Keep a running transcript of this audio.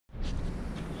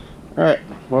Alright,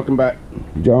 welcome back.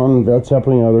 John, Vets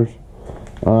Helping Others.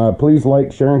 Please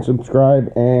like, share, and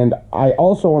subscribe. And I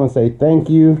also want to say thank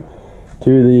you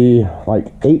to the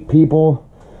 8 people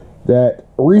that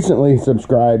recently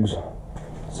subscribed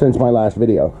since my last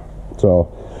video. So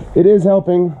it is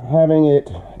helping having it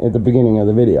at the beginning of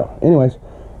the video. Anyways,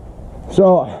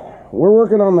 so we're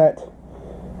working on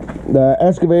the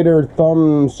excavator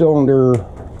thumb cylinder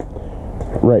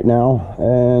right now,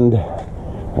 and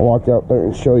I'll walk out there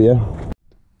and show you.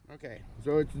 Okay,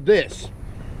 so it's this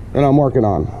that I'm working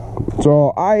on.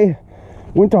 So I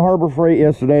went to Harbor Freight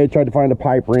yesterday, tried to find a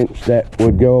pipe wrench that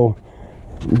would go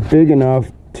big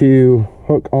enough to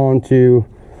hook onto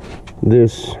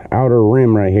this outer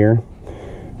rim right here,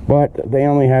 but they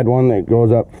only had one that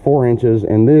goes up 4 inches,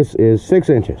 and this is 6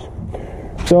 inches.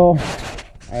 So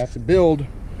I have to build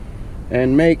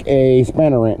and make a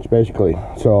spanner wrench basically.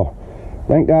 So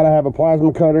thank God I have a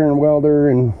plasma cutter and welder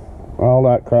and all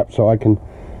that crap, so I can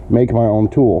make my own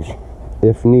tools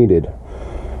if needed.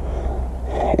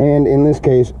 And in this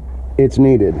case, it's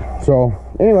needed. So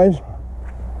anyways,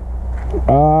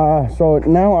 so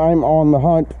now I'm on the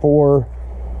hunt for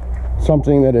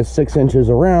something that is 6 inches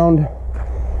around,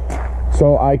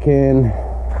 so I can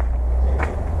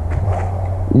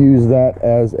use that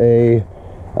as a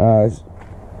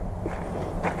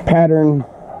pattern,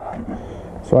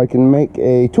 so I can make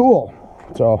a tool.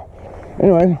 So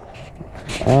anyway,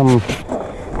 I don't know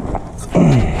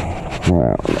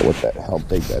how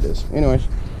big that is. Anyways,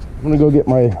 I'm gonna go get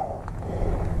my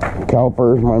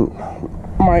calipers,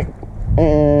 my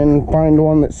and find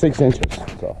one that's 6 inches.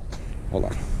 So hold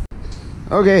on.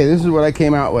 Okay, this is what I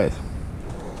came out with.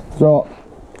 So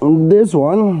this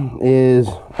one is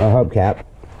a hubcap.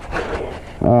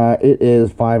 It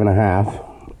is 5.5.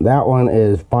 That one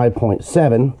is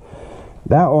 5.7.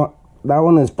 That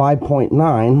one is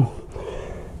 5.9.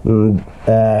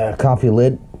 Coffee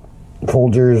lid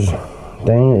Folgers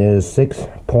thing is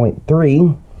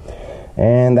 6.3,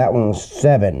 and that one's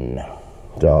 7.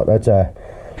 So that's a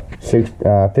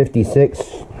 56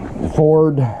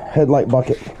 Ford headlight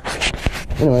bucket.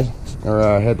 Anyways,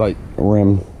 or headlight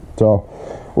rim. So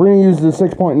we're gonna use the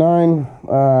 6.9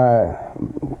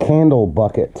 candle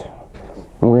bucket.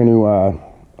 We're gonna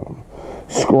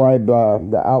scribe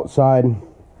the outside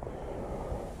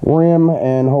rim,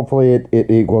 and hopefully it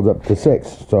equals up to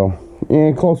 6. So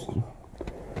yeah, close.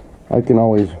 I can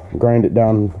always grind it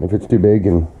down if it's too big,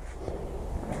 and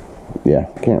yeah,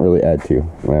 can't really add to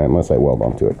unless I weld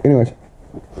onto it. Anyways,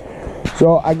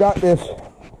 so I got this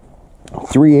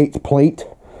 3/8 plate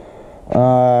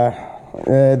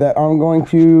that I'm going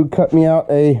to cut me out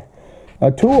a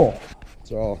tool.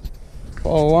 So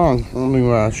follow along. Let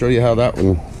me show you how that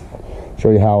one.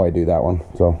 Show you how I do that one.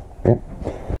 So yeah.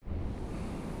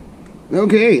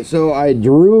 Okay, so I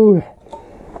drew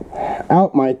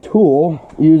out my tool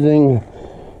using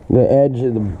the edge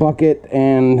of the bucket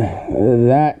and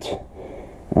that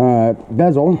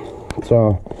bezel.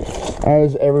 So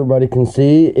as everybody can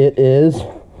see, it is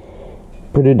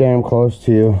pretty damn close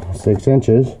to 6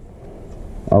 inches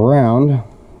around,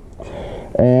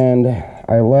 and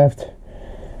I left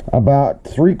about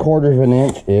 3/4 of an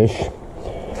inch ish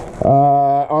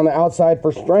on the outside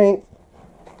for strength.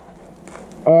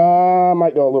 I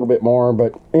might go a little bit more,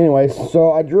 but anyways,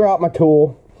 so I drew out my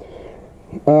tool.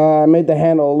 I made the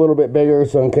handle a little bit bigger,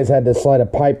 so in case I had to slide a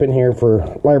pipe in here for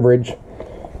leverage.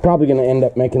 Probably going to end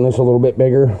up making this a little bit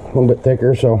bigger, a little bit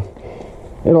thicker, so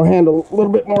it'll handle a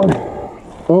little bit more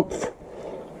oomph.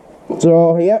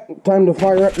 So yep, time to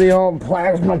fire up the old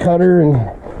plasma cutter and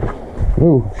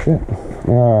oh shit,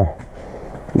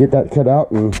 get that cut out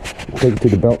and take it to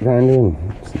the belt grinder and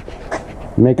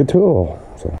make a tool.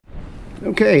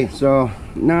 Okay, so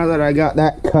now that I got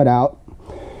that cut out,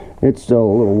 it's still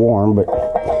a little warm, but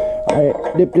I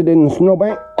dipped it in the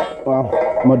snowbank, well,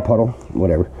 mud puddle,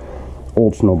 whatever,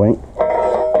 old snowbank.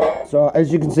 So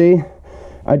as you can see,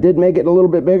 I did make it a little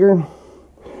bit bigger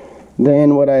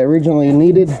than what I originally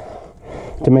needed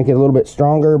to make it a little bit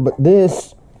stronger, but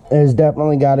this has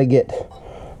definitely got to get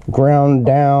ground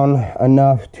down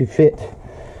enough to fit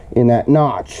in that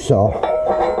notch. So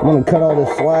I'm going to cut all this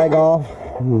slag off,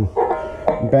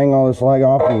 bang all this slag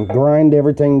off, and grind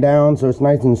everything down so it's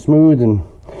nice and smooth and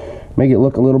make it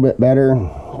look a little bit better.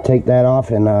 Take that off,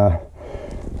 and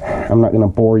I'm not going to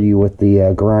bore you with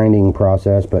the grinding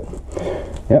process, but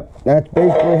yep, that's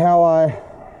basically how I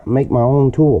make my own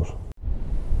tools.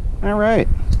 All right,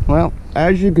 well,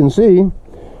 as you can see,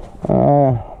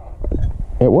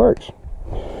 it works.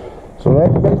 So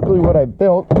that's basically what I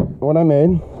built, what I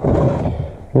made.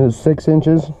 It was 6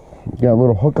 inches, got a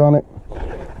little hook on it,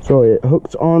 so it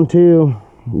hooks onto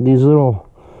these little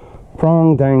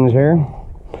prong things here.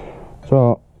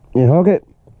 So you hook it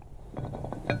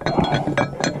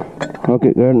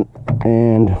good,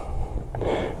 and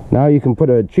now you can put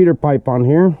a cheater pipe on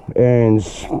here and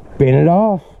spin it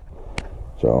off.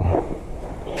 So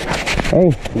hey,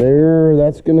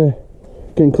 that's gonna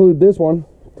conclude this one.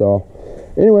 So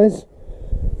anyways,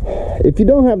 if you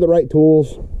don't have the right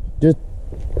tools, just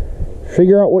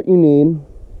figure out what you need,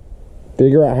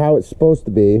 figure out how it's supposed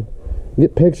to be,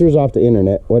 get pictures off the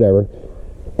internet, whatever,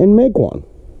 and make one.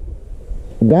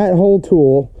 That whole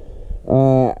tool,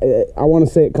 I want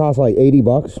to say it costs like 80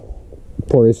 bucks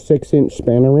for a 6-inch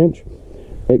spanner wrench.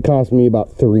 It cost me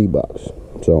about 3 bucks.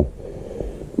 So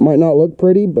might not look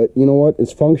pretty, but you know what,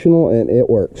 it's functional and it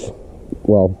works.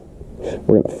 Well,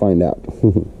 we're gonna find out.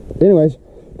 Anyways,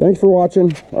 thanks for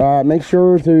watching. Make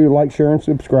sure to like, share, and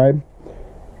subscribe.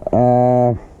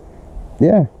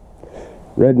 Yeah,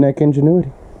 Redneck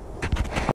Ingenuity.